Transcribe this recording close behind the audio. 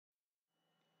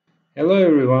Hello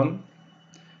everyone.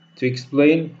 To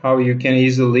explain how you can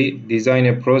easily design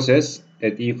a process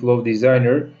at eFlow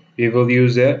Designer, we will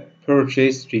use a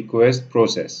purchase request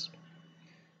process.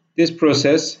 This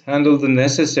process handles the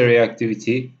necessary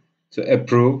activity to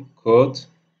approve, code,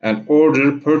 and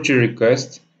order purchase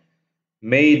requests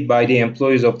made by the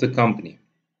employees of the company.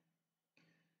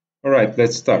 Alright,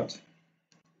 let's start.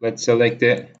 Let's select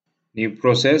a new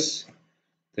process.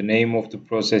 The name of the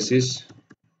process is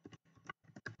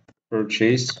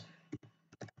purchase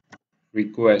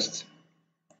request.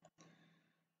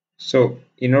 So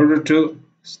in order to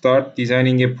start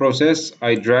designing a process,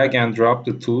 I drag and drop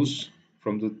the tools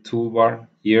from the toolbar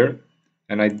here,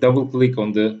 and I double click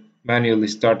on the manually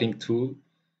starting tool,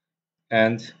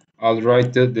 and I'll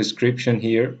write the description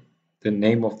here, the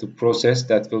name of the process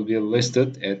that will be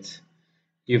listed at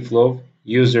eFlow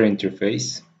user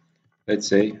interface. Let's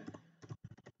say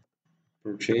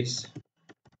purchase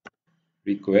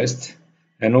request,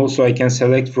 and also I can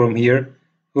select from here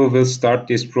who will start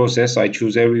this process. I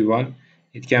choose everyone.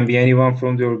 It can be anyone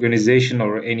from the organization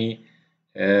or any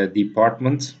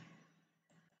department.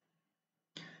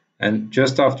 And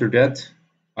just after that,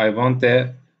 I want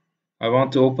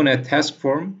to open a task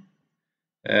form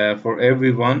for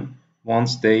everyone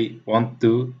once they want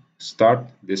to start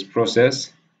this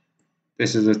process.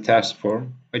 This is a task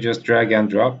form. I just drag and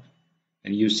drop,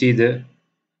 and you see the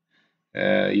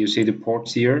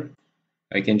ports here.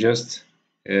 I can just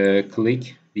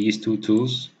click these two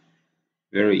tools,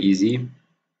 very easy.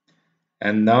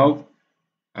 And now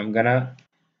I'm gonna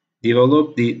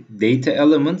develop the data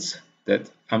elements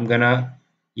that I'm gonna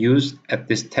use at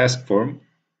this task form.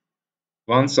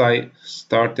 Once I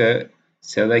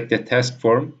select the task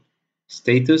form,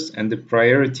 status and the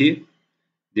priority,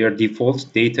 they are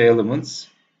default data elements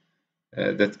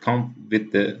that come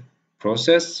with the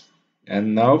process.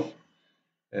 And now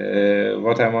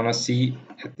what I want to see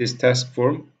at this task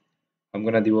form, I'm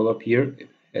gonna develop here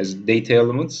as data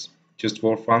elements just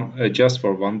for fun, just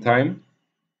for one time.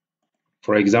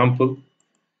 For example,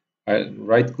 I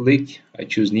right click, I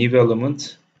choose new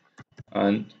element,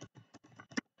 and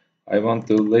I want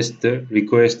to list the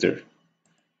requester.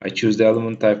 I choose the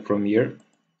element type from here.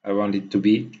 I want it to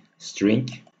be string.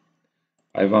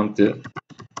 I want the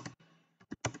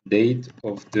date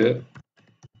of the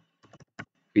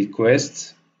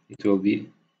request. It will be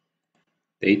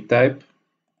date type.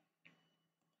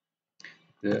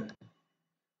 The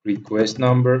request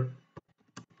number.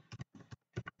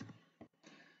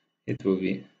 It will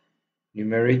be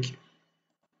numeric.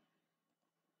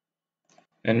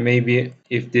 And maybe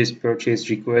if this purchase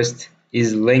request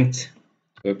is linked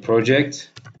to a project,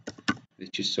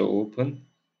 which is so open,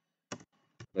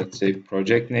 let's say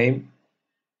project name,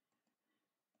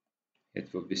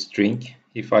 it will be string.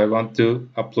 If I want to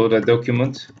upload a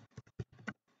document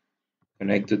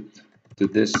connected to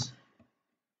this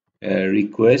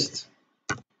request,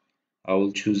 I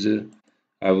will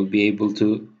be able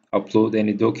to upload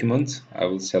any document. I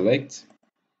will select.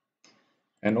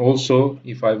 And also,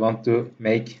 if I want to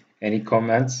make any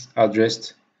comments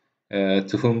addressed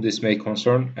to whom this may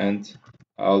concern, and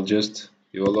I'll just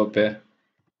develop a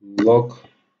log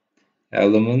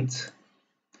element.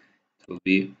 It will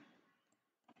be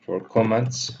for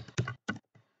comments.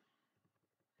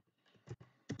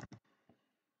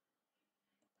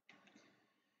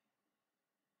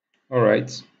 All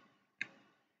right.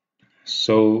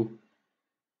 So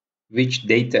which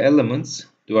data elements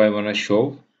do I want to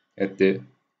show at the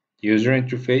user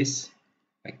interface?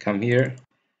 I come here,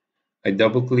 I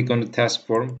double click on the task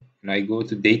form, and I go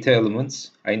to data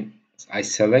elements. I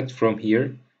select from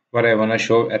here what I want to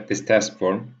show at this task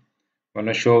form. I want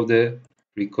to show the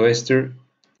requester,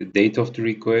 the date of the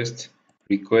request,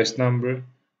 request number,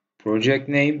 project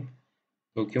name,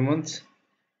 document,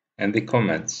 and the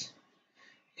comments.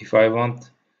 If I want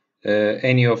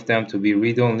any of them to be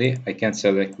read-only, I can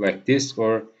select like this,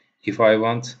 or if I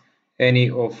want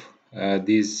any of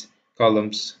these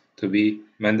columns to be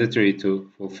mandatory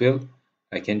to fulfill,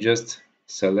 I can just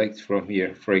select from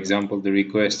here. For example, the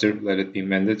requester, let it be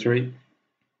mandatory.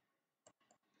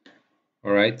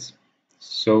 All right,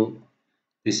 so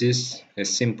this is a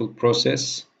simple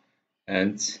process,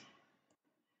 and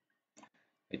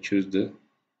I choose the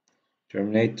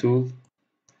terminate tool,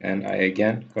 and I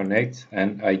again connect,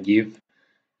 and I give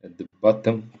at the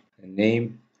bottom a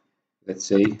name, let's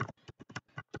say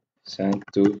send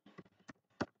to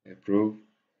approve,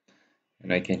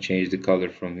 and I can change the color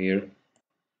from here.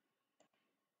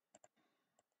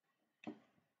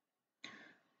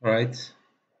 All right,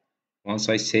 once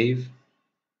I save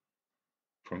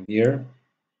from here,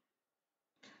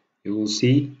 you will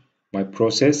see my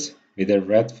process with a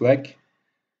red flag.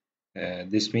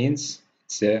 This means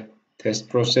it's a test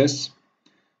process.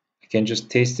 I can just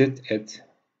test it at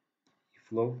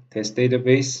flow test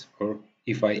database, or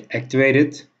if I activate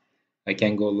it, I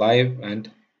can go live and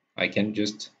I can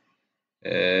just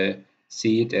uh,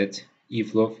 see it at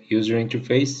eFlow user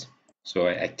interface. So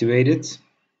I activate it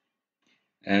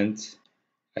and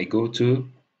I go to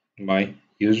my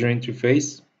user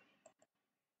interface.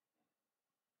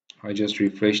 I just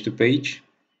refresh the page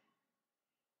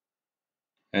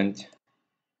and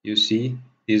you see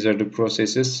these are the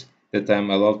processes that I'm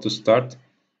allowed to start,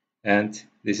 and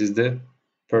this is the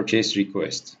purchase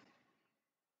request.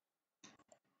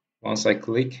 Once I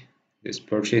click this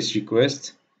purchase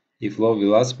request, eFlow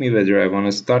will ask me whether I want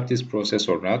to start this process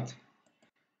or not.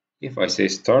 If I say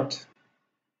start,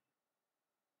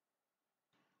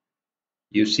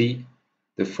 you see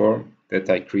the form that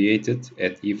I created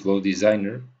at eFlow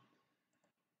Designer.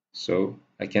 So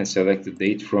I can select the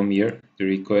date from here, the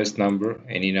request number,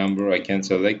 any number I can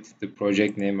select, the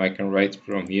project name I can write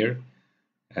from here,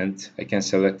 and I can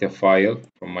select a file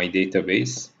from my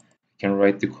database. I can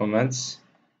write the comments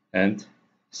and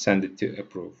send it to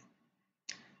approve.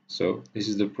 So this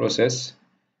is the process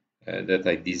that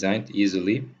I designed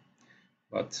easily.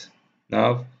 But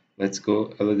now let's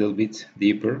go a little bit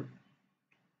deeper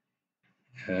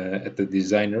at the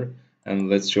designer and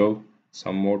let's show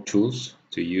some more tools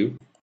to you.